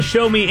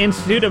Show Me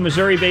Institute, a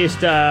Missouri-based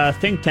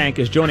think tank,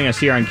 is joining us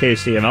here on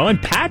KCMO.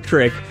 And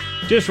Patrick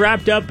just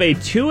wrapped up a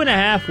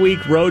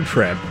 2.5-week road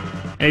trip,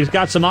 and he's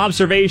got some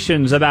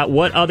observations about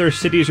what other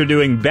cities are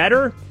doing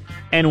better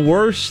and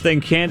worse than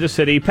Kansas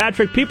City.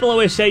 Patrick, people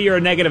always say you're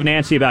a negative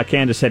Nancy about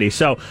Kansas City,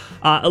 so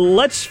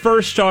let's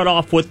first start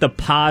off with the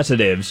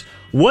positives.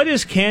 What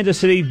is Kansas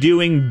City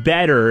doing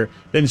better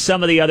than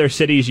some of the other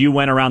cities you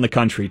went around the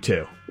country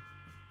to?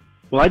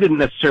 Well, I didn't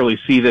necessarily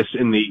see this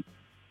in the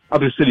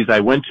other cities I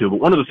went to, but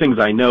one of the things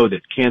I know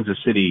that Kansas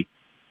City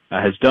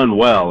has done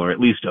well, or at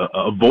least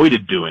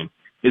avoided doing,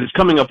 is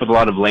coming up with a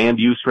lot of land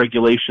use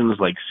regulations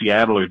like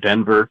Seattle or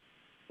Denver,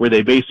 where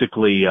they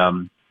basically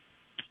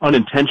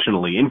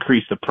unintentionally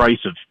increase the price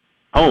of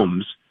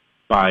homes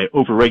by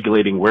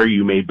overregulating where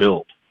you may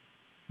build.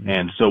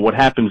 And so what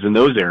happens in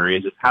those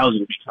areas is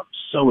housing becomes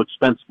so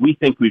expensive. We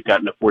think we've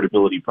got an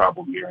affordability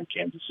problem here in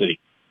Kansas City.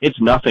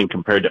 It's nothing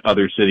compared to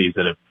other cities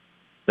that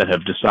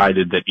have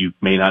decided that you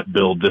may not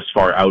build this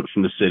far out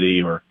from the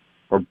city or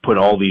put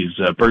all these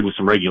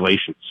burdensome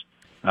regulations.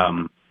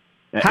 How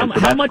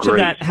much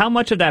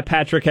of that,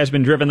 Patrick, has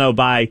been driven though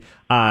by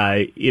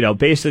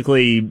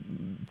basically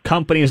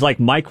companies like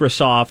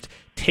Microsoft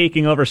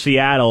taking over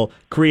Seattle,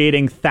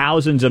 creating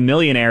thousands of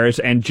millionaires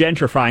and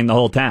gentrifying the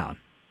whole town?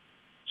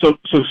 So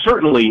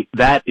certainly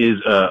that is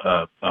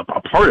a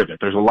part of it.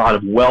 There's a lot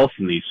of wealth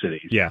in these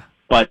cities. Yeah.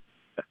 But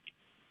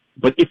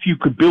if you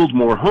could build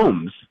more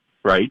homes,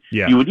 right,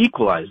 yeah, you would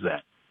equalize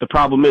that. The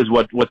problem is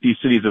what these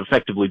cities have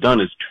effectively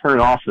done is turn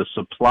off the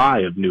supply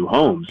of new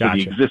homes. Gotcha.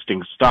 So the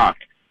existing stock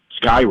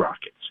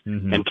skyrockets.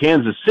 Mm-hmm. And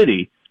Kansas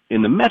City,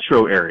 in the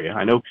metro area,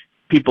 I know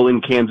people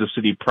in Kansas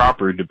City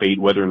proper debate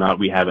whether or not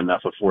we have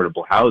enough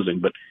affordable housing,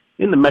 but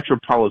in the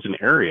metropolitan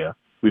area,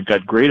 we've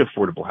got great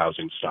affordable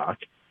housing stock,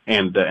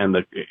 and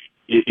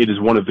it is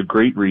one of the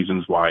great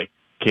reasons why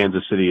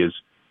Kansas City is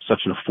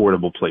such an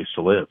affordable place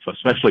to live,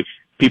 especially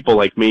people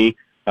like me,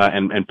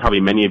 and probably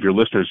many of your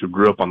listeners who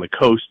grew up on the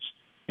coasts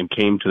and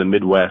came to the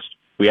Midwest.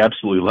 We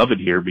absolutely love it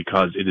here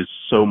because it is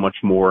so much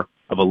more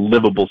of a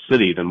livable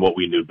city than what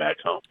we knew back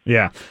home.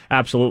 Yeah,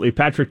 absolutely.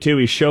 Patrick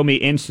Tuohy, Show Me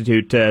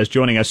Institute, is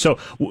joining us. So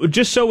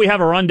just so we have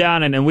a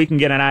rundown and we can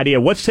get an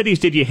idea, what cities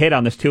did you hit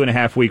on this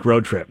 2.5-week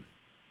road trip?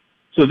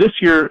 So this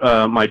year,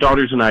 my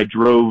daughters and I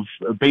drove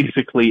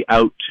basically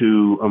out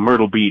to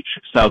Myrtle Beach,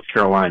 South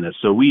Carolina.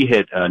 So we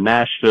hit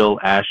Nashville,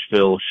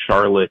 Asheville,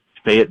 Charlotte,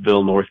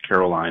 Fayetteville, North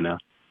Carolina,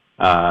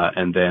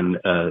 and then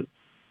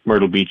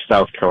Myrtle Beach,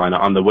 South Carolina.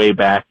 On the way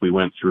back, we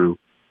went through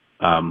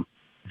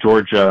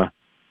Georgia,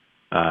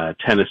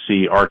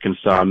 Tennessee,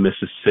 Arkansas,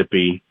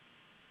 Mississippi,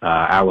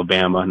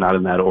 Alabama, not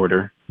in that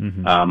order,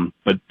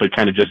 but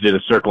kind of just did a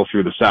circle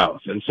through the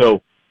South. And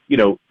so,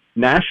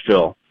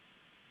 Nashville.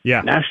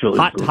 Yeah, Nashville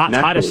is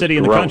hottest city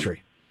in the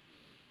country.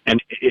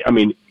 And I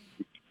mean,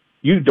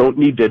 you don't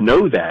need to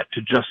know that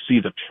to just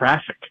see the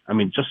traffic. I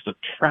mean, just the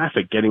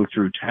traffic getting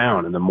through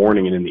town in the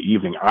morning and in the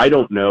evening. I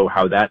don't know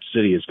how that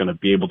city is going to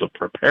be able to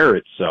prepare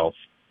itself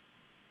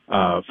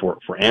for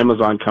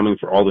Amazon coming,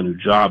 for all the new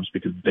jobs,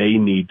 because they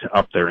need to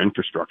up their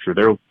infrastructure.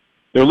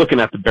 They're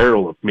looking at the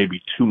barrel of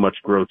maybe too much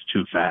growth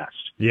too fast.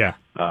 Yeah.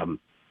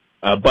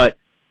 But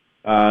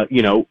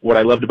what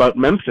I loved about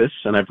Memphis,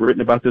 and I've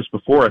written about this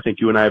before, I think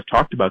you and I have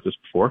talked about this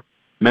before,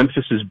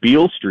 Memphis's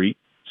Beale Street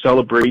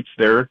celebrates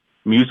their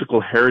musical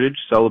heritage,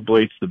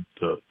 celebrates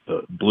the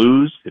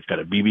blues. They've got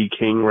a B.B.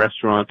 King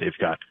restaurant. They've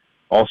got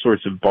all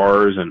sorts of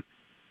bars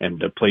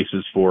and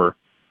places for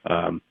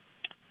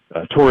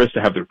tourists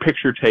to have their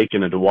picture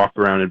taken and to walk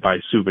around and buy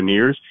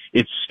souvenirs.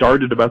 It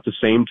started about the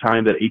same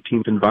time that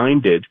 18th and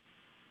Vine did,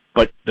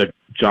 but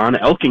John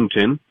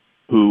Elkington,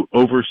 who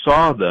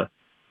oversaw the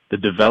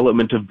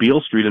development of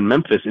Beale Street in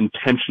Memphis,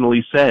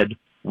 intentionally said,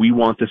 we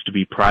want this to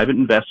be private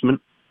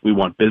investment. We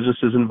want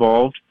businesses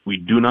involved. We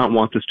do not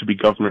want this to be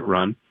government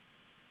run.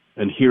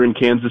 And here in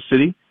Kansas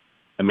City,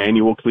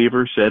 Emmanuel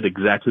Cleaver said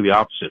exactly the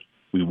opposite.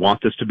 We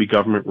want this to be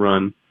government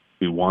run.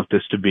 We want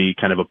this to be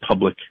kind of a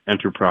public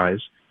enterprise.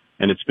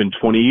 And it's been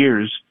 20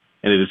 years,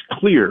 and it is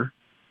clear,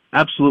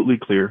 absolutely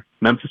clear,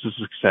 Memphis is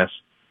a success.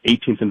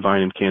 18th and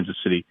Vine in Kansas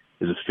City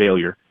is a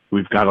failure.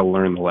 We've got to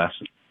learn the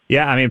lesson.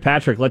 Yeah, I mean,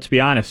 Patrick, let's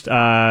be honest.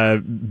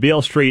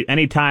 Beale Street,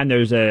 anytime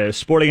there's a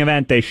sporting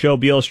event, they show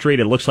Beale Street.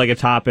 It looks like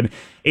it's hopping.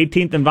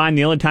 18th and Vine,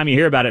 the only time you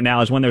hear about it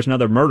now is when there's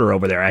another murder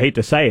over there. I hate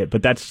to say it,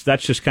 but that's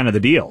just kind of the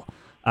deal.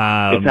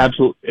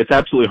 It's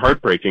absolutely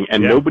heartbreaking,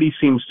 and nobody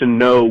seems to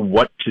know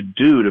what to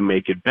do to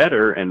make it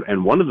better.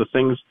 And one of the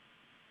things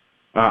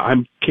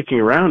I'm kicking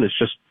around is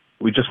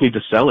we just need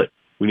to sell it.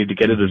 We need to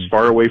get it as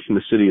far away from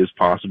the city as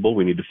possible.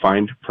 We need to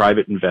find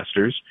private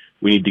investors.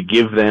 We need to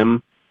give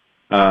them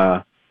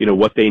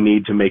what they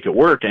need to make it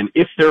work. And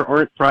if there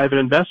aren't private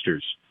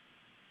investors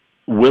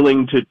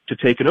willing to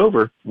take it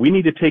over, we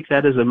need to take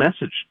that as a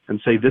message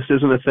and say, this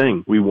isn't a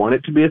thing. We want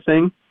it to be a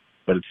thing,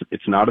 but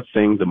it's not a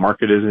thing. The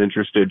market isn't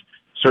interested.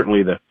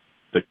 Certainly the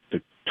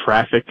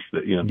traffic,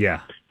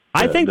 Yeah.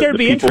 I think there'd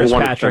be interest,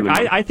 Patrick.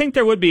 I think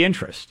there would be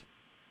interest.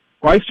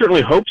 Well, I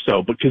certainly hope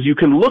so, because you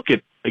can look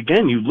at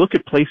again, you look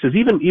at places,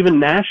 even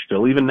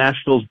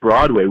Nashville's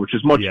Broadway, which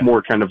is much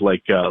more kind of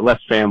like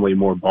less family,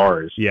 more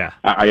bars. Yeah.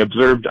 I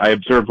observed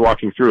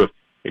walking through.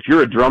 If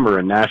you're a drummer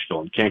in Nashville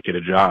and can't get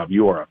a job,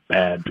 you are a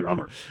bad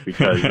drummer,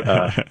 because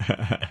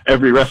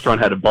every restaurant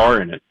had a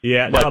bar in it.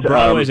 Yeah, no,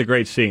 Broadway's a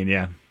great scene,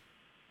 yeah.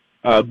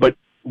 But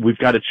we've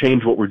got to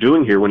change what we're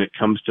doing here when it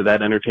comes to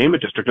that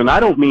entertainment district. And I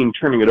don't mean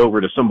turning it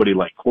over to somebody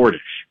like Cordish,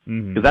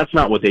 because that's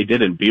not what they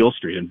did in Beale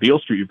Street. In Beale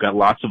Street, you've got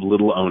lots of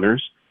little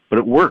owners, but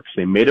it works.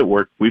 They made it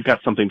work. We've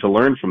got something to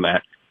learn from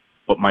that.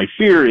 But my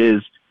fear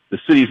is the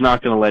city's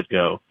not going to let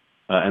go,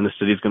 and the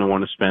city's going to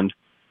want to spend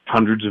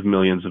hundreds of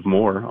millions of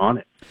more on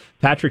it.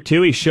 Patrick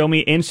Tuohy, Show Me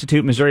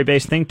Institute,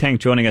 Missouri-based think tank,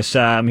 joining us.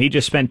 He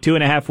just spent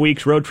 2.5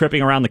 weeks road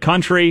tripping around the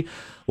country,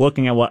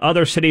 looking at what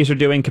other cities are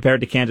doing compared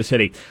to Kansas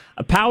City.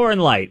 Power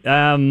and Light.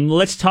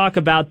 Let's talk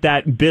about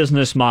that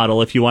business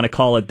model, if you want to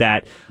call it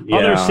that. Yeah.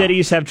 Other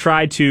cities have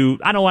tried to,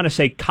 I don't want to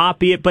say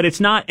copy it, but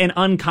it's not an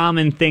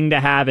uncommon thing to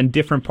have in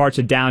different parts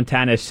of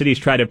downtown as cities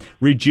try to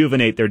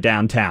rejuvenate their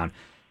downtown.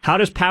 How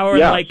does Power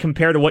and Light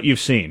compare to what you've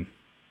seen?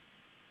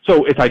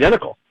 So it's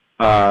identical.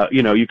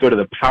 You go to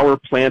the power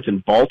plant in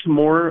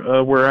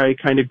Baltimore, where I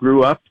kind of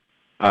grew up.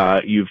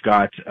 You've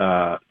got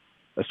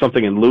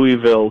something in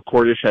Louisville.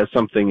 Cordish has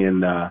something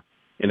in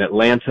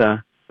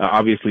Atlanta.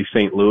 Obviously,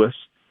 St. Louis.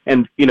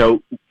 And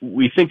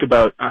we think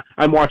about.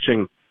 I'm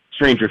watching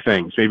Stranger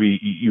Things. Maybe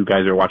you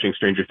guys are watching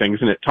Stranger Things,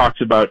 and it talks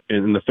about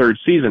in the third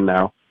season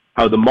now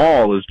how the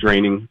mall is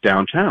draining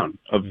downtown.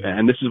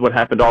 And this is what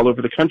happened all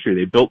over the country.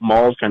 They built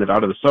malls kind of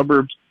out of the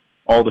suburbs.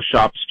 All the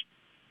shops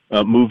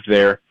moved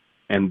there.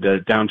 And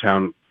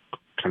downtown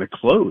kind of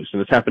closed,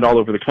 and it's happened all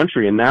over the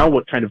country. And now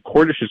what kind of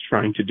Cordish is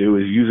trying to do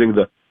is using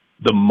the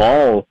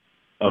mall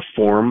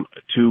form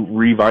to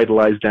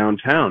revitalize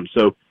downtown.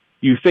 So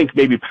you think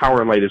maybe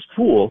Power and Light is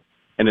cool,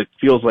 and it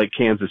feels like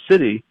Kansas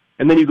City,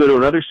 and then you go to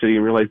another city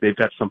and realize they've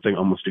got something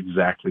almost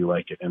exactly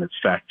like it, and it's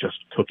fact just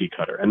cookie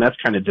cutter. And that's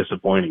kind of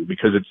disappointing,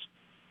 because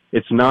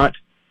it's not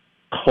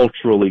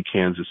culturally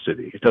Kansas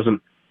City. It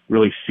doesn't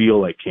really feel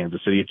like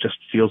Kansas City. It just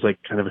feels like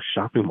kind of a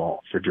shopping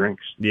mall for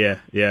drinks. Yeah,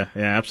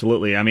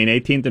 absolutely. I mean,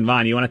 18th and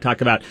Vine, you want to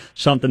talk about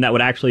something that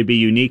would actually be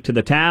unique to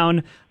the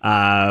town,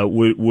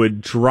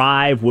 would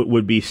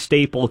be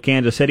staple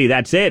Kansas City.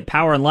 That's it.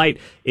 Power and Light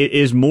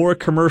is more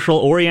commercial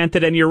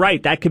oriented, and you're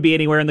right, that could be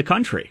anywhere in the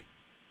country.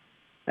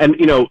 And,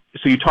 so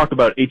you talk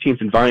about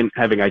 18th and Vine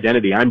having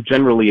identity. I'm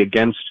generally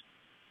against,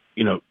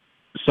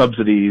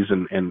 subsidies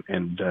and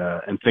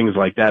things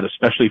like that,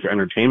 especially for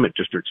entertainment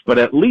districts. But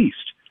at least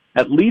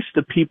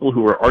the people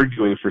who are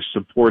arguing for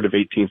support of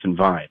 18th and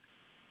Vine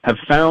have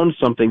found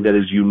something that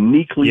is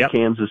uniquely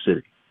Kansas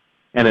City.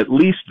 And at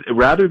least,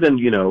 rather than,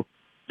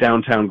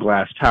 downtown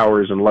glass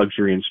towers and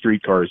luxury and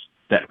streetcars,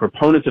 that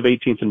proponents of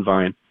 18th and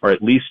Vine are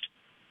at least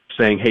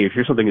saying, hey, if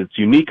here's something that's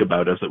unique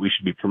about us that we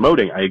should be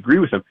promoting. I agree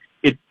with them.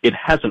 It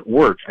hasn't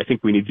worked. I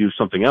think we need to do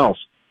something else,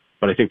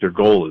 but I think their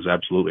goal is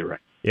absolutely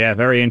right. Yeah,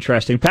 very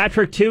interesting.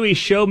 Patrick Tuohy,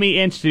 Show Me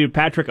Institute.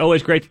 Patrick,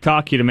 always great to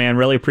talk to you, man.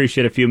 Really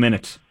appreciate a few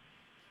minutes.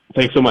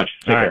 Thanks so much.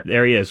 Take care. All right,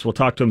 there he is. We'll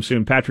talk to him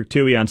soon. Patrick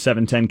Tuohy on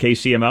 710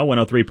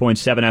 KCMO,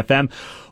 103.7 FM.